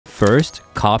first,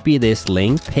 copy this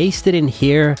link, paste it in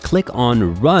here, click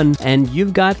on run, and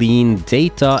you've got clean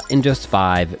data in just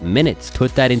 5 minutes.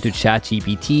 Put that into Chat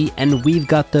GPT, and we've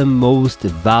got the most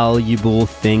valuable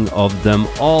thing of them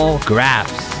all,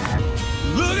 graphs.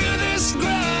 Look at this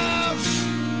graph.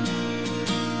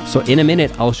 So in a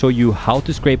minute, I'll show you how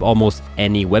to scrape almost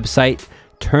any website,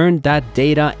 turn that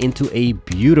data into a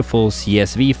beautiful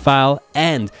CSV file,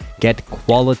 and get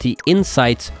quality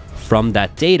insights from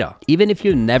that data. Even if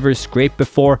you never scraped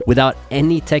before, without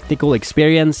any technical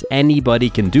experience, anybody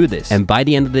can do this. And by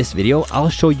the end of this video, I'll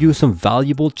show you some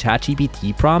valuable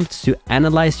ChatGPT prompts to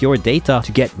analyze your data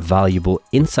to get valuable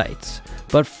insights.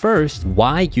 But first,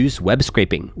 why use web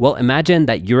scraping? Well, imagine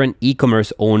that you're an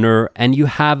e-commerce owner and you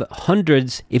have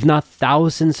hundreds, if not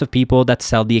thousands of people that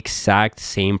sell the exact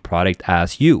same product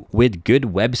as you. With good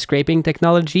web scraping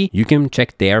technology, you can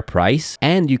check their price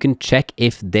and you can check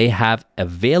if they have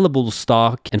available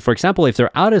stock. And for example, if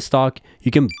they're out of stock,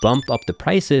 you can bump up the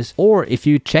prices, or if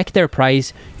you check their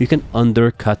price, you can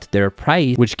undercut their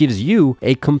price, which gives you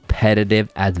a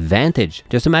competitive advantage.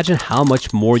 Just imagine how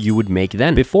much more you would make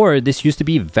then. Before, this used to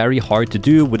be very hard to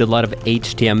do with a lot of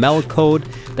HTML code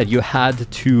that you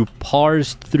had to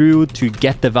parse through to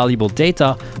get the valuable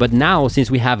data. But now,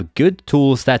 since we have good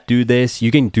tools that do this,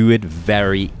 you can do it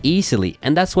very easily.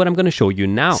 And that's what I'm going to show you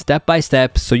now, step by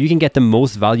step, so you can get the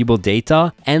most valuable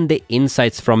data and the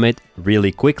insights from it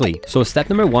really quickly. So step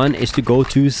number one is to go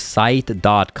to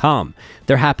site.com.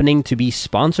 They're happening to be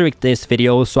sponsoring this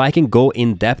video, so I can go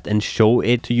in depth and show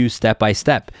it to you step by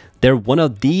step. They're one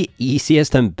of the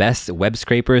easiest and best web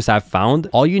scrapers I've found.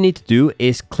 All you need to do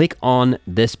is click on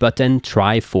this button,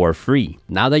 try for free.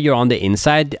 Now that you're on the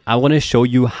inside, I want to show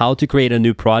you how to create a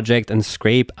new project and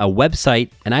scrape a website.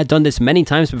 And I've done this many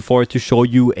times before to show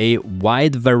you a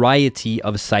wide variety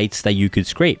of sites that you could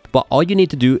scrape. But all you need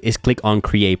to do is click on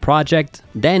create project.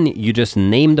 Then you just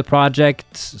name the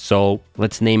project. So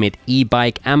let's name it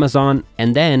e-bike Amazon.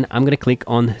 And then I'm going to click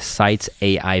on sites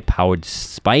AI powered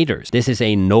spiders. This is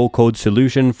a no-code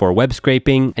solution for web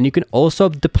scraping, and you can also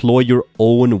deploy your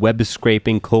own web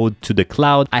scraping code to the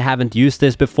cloud. I haven't used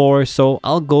this before, so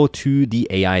I'll go to the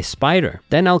AI spider.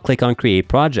 Then I'll click on create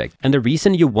project. And the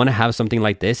reason you want to have something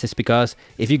like this is because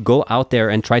if you go out there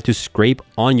and try to scrape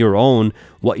on your own,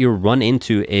 what you run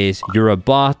into is you're a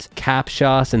bot,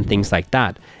 captchas, and things like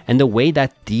that. And the way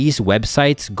that these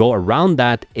websites go around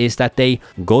that is that they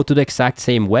go to the exact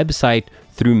same website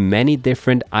through many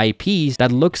different IPs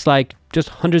that looks like just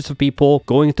hundreds of people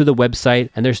going to the website,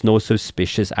 and there's no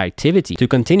suspicious activity. To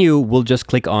continue, we'll just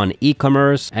click on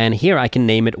e-commerce, and here I can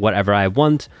name it whatever I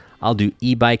want. I'll do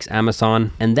e-bikes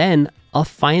Amazon, and then I'll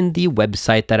find the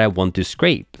website that I want to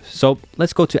scrape. So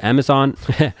let's go to Amazon.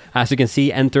 As you can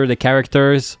see, enter the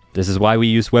characters. This is why we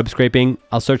use web scraping.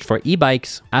 I'll search for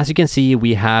e-bikes. As you can see,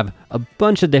 we have a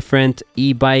bunch of different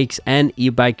e-bikes and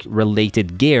e-bike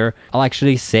related gear. I'll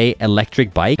actually say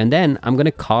electric bike. And then I'm going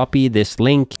to copy this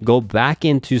link, go back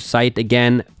into site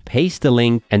again, paste the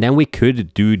link, and then we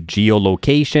could do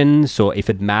geolocation. So if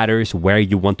it matters where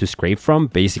you want to scrape from,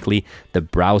 basically the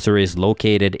browser is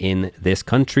located in this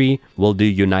country, we'll do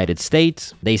United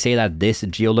States. They say that this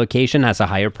geolocation has a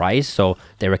higher price, so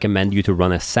they recommend you to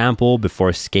run a sample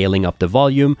before scaling up the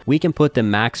volume. We can put the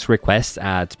max request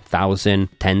at 1,000,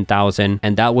 10,000,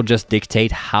 and that will just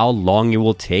dictate how long it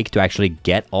will take to actually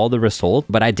get all the result.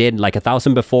 But I did like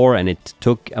 1,000 before, and it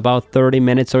took about 30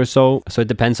 minutes or so. So it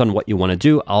depends on what you want to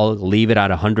do. I'll leave it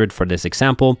at 100 for this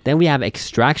example. Then we have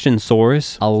extraction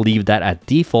source. I'll leave that at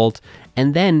default.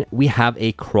 And then we have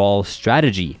a crawl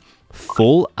strategy.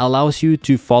 Full allows you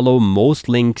to follow most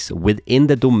links within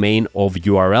the domain of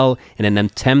URL in an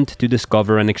attempt to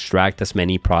discover and extract as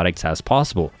many products as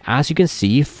possible. As you can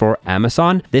see for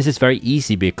Amazon, this is very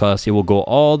easy because it will go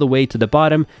all the way to the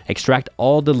bottom, extract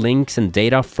all the links and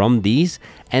data from these,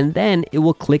 and then it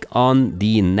will click on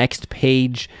the next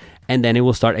page, and then it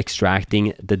will start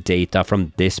extracting the data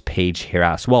from this page here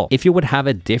as well. If you would have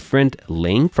a different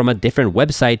link from a different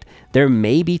website, there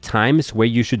may be times where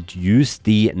you should use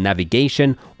the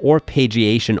navigation or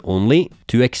pagination only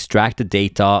to extract the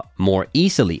data more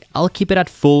easily. I'll keep it at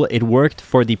full. It worked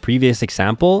for the previous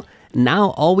example. Now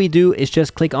all we do is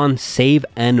just click on save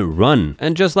and run.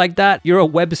 And just like that, you're a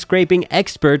web scraping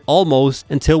expert almost,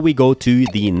 until we go to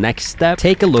the next step.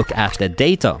 Take a look at the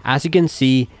data. As you can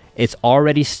see, it's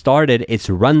already started its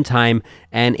runtime,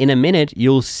 And in a minute,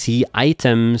 you'll see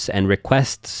items and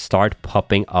requests start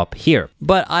popping up here.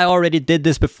 But I already did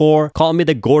this before. Call me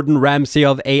the Gordon Ramsay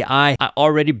of AI. I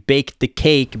already baked the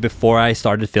cake before I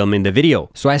started filming the video.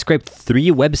 So I scraped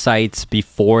 3 websites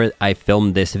before I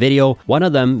filmed this video. One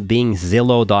of them being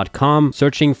Zillow.com,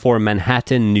 searching for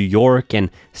Manhattan, New York, and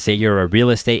say you're a real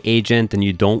estate agent and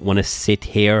you don't want to sit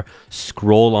here,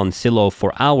 scroll on Zillow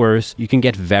for hours, you can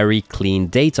get very clean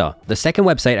data. The second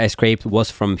website I scraped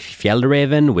was from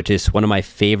Fjällräven, which is one of my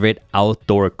favorite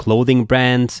outdoor clothing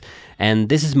brands. And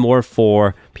this is more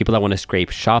for people that want to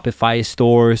scrape Shopify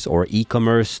stores or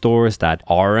e-commerce stores that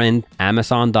aren't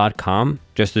Amazon.com,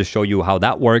 just to show you how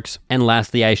that works. And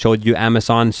lastly, I showed you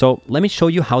Amazon. So let me show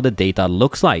you how the data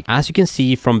looks like. As you can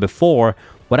see from before,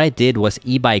 what I did was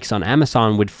e-bikes on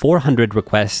Amazon with 400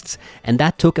 requests, and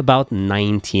that took about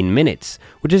 19 minutes,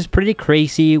 which is pretty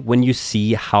crazy when you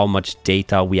see how much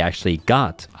data we actually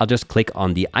got. I'll just click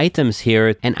on the items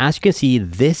here, and as you can see,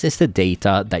 this is the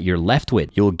data that you're left with.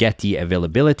 You'll get the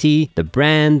availability, the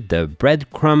brand, the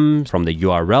breadcrumbs from the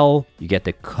URL, you get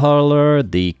the color,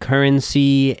 the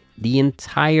currency, the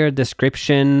entire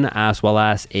description, as well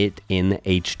as it in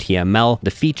HTML, the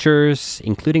features,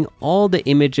 including all the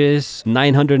images,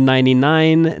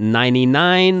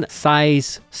 $999.99,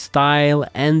 size, style,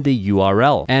 and the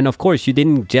URL. And of course, you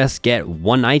didn't just get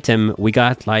one item, we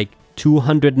got like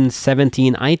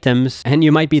 217 items, and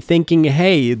you might be thinking,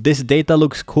 hey, this data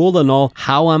looks cool and all,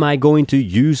 how am I going to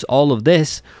use all of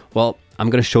this? Well, I'm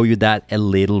going to show you that a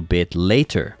little bit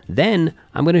later. Then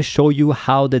I'm going to show you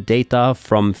how the data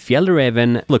from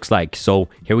Fjällräven looks like. So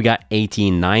here we got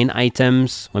 89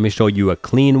 items. Let me show you a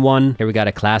clean one. Here we got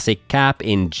a classic cap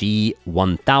in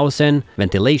G1000,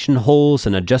 ventilation holes,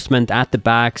 an adjustment at the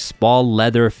back, Spal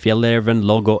leather Fjällräven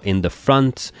logo in the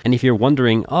front. And if you're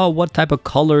wondering, oh, what type of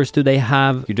colors do they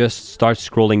have? You just start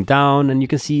scrolling down and you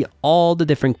can see all the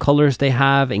different colors they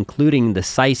have, including the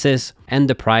sizes and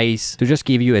the price, to just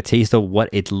give you a taste of what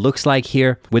it looks like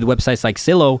here. With websites like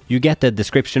Zillow, you get the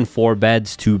description, 4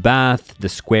 beds, 2 bath, the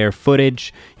square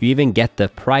footage. You even get the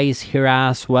price here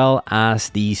as well as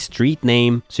the street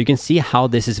name. So you can see how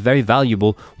this is very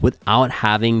valuable without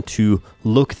having to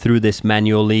look through this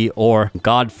manually, or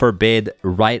God forbid,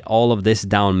 write all of this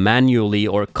down manually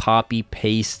or copy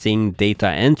pasting data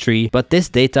entry. But this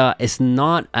data is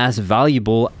not as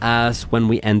valuable as when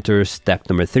we enter step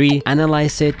number 3,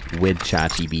 analyze it with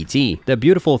Chat GPT. The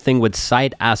beautiful thing with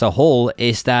site as a whole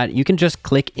is that you can just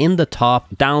click in the top,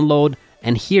 download,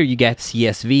 and here you get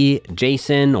CSV,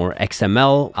 JSON, or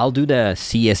XML. I'll do the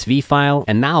CSV file.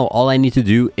 And now all I need to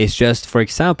do is just, for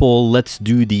example, let's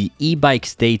do the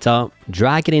e-bikes data,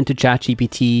 drag it into Chat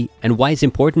GPT. And why it's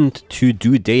important to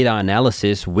do data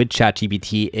analysis with Chat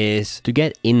GPT is to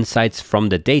get insights from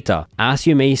the data. As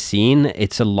you may have seen,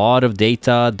 it's a lot of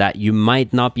data that you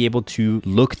might not be able to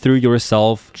look through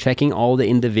yourself, checking all the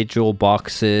individual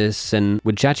boxes. And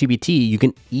with Chat GPT, you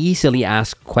can easily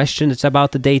ask questions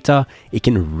about the data. It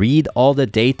can read all the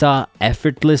data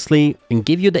effortlessly and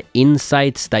give you the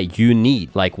insights that you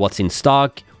need, like what's in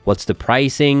stock, what's the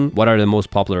pricing, what are the most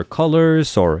popular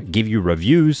colors, or give you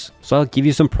reviews. So I'll give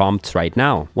you some prompts right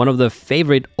now. One of the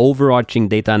favorite overarching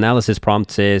data analysis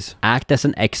prompts is act as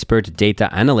an expert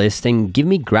data analyst and give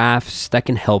me graphs that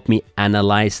can help me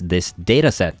analyze this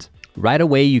data set. Right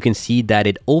away, you can see that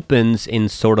it opens in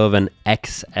sort of an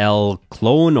Excel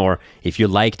clone, or if you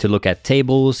like to look at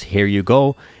tables, here you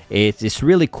go. It's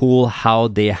really cool how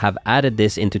they have added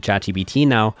this into ChatGPT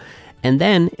now. And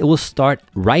then it will start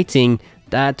writing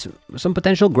that some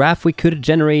potential graph we could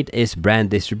generate is brand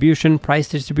distribution, price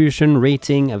distribution,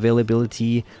 rating,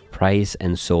 availability, price,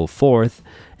 and so forth.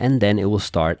 And then it will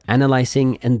start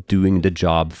analyzing and doing the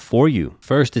job for you.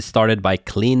 First, it started by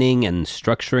cleaning and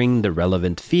structuring the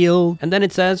relevant field. And then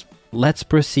it says, let's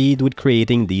proceed with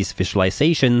creating these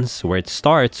visualizations, where it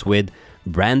starts with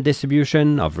brand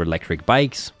distribution of electric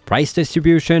bikes, price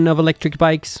distribution of electric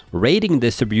bikes, rating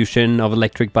distribution of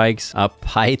electric bikes, a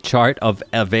pie chart of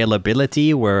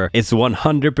availability where it's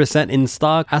 100% in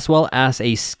stock, as well as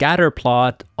a scatter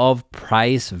plot of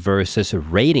price versus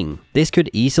rating. This could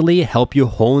easily help you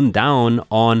hone down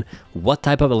on what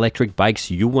type of electric bikes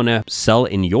you want to sell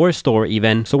in your store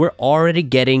even. So we're already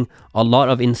getting a lot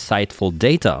of insightful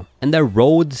data. And the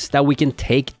roads that we can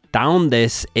take down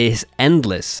this is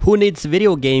endless. Who needs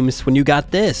video games when you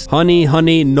got this?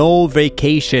 Honey, no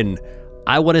vacation.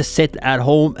 I want to sit at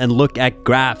home and look at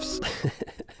graphs.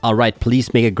 All right,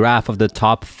 please make a graph of the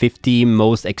top 50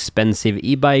 most expensive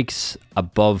e-bikes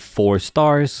above 4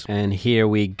 stars. And here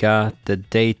we got the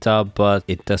data, but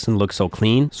it doesn't look so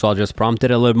clean. So I'll just prompt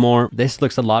it a little more. This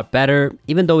looks a lot better,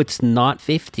 even though it's not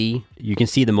 50. You can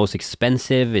see the most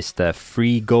expensive is the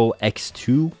Freego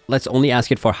X2. Let's only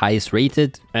ask it for highest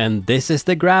rated. And this is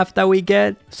the graph that we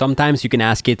get. Sometimes you can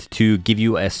ask it to give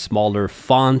you a smaller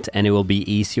font and it will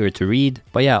be easier to read.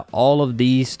 But yeah, all of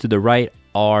these to the right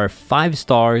are 5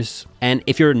 stars. And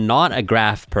if you're not a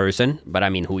graph person, but I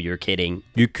mean, who you're kidding,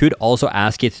 you could also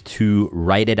ask it to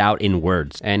write it out in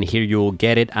words. And here you'll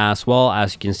get it as well.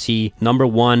 As you can see, number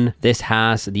 1, this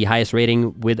has the highest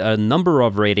rating with a number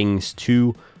of ratings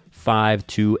 2, 5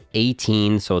 to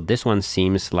 18. So this one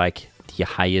seems like the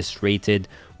highest rated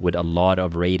with a lot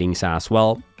of ratings as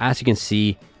well. As you can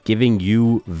see, giving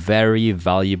you very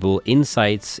valuable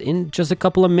insights in just a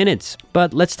couple of minutes.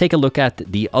 But let's take a look at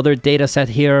the other data set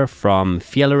here from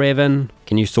Fjellraven.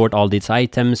 Can you sort all these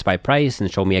items by price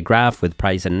and show me a graph with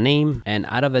price and name? And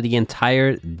out of the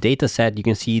entire data set, you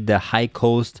can see the High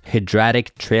Coast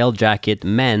Hydratic Trail Jacket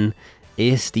Men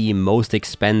is the most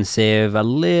expensive, a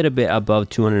little bit above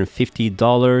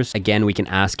 $250. Again, we can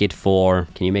ask it for,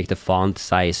 can you make the font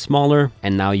size smaller?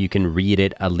 And now you can read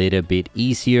it a little bit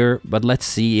easier. But let's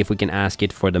see if we can ask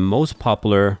it for the most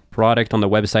popular product on the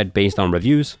website based on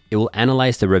reviews. It will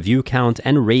analyze the review count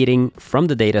and rating from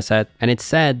the dataset. And it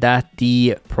said that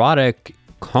the product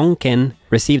Konken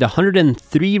received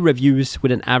 103 reviews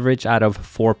with an average out of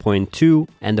 4.2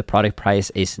 and the product price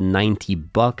is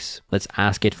 $90. Let's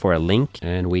ask it for a link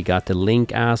and we got the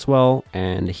link as well.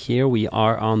 And here we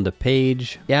are on the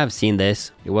page. Yeah, I've seen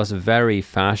this. It was very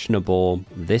fashionable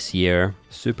this year.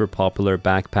 Super popular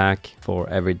backpack for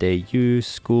everyday use,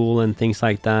 school and things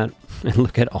like that. And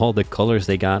look at all the colors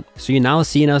they got. So you're now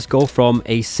seeing us go from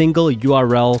a single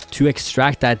URL to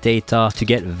extract that data to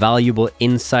get valuable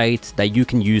insights that you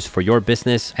can use for your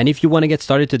business. And if you want to get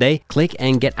started today, click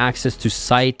and get access to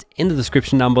site in the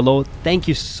description down below. Thank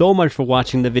you so much for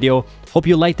watching the video. Hope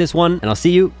you liked this one and I'll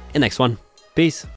see you in the next one. Peace.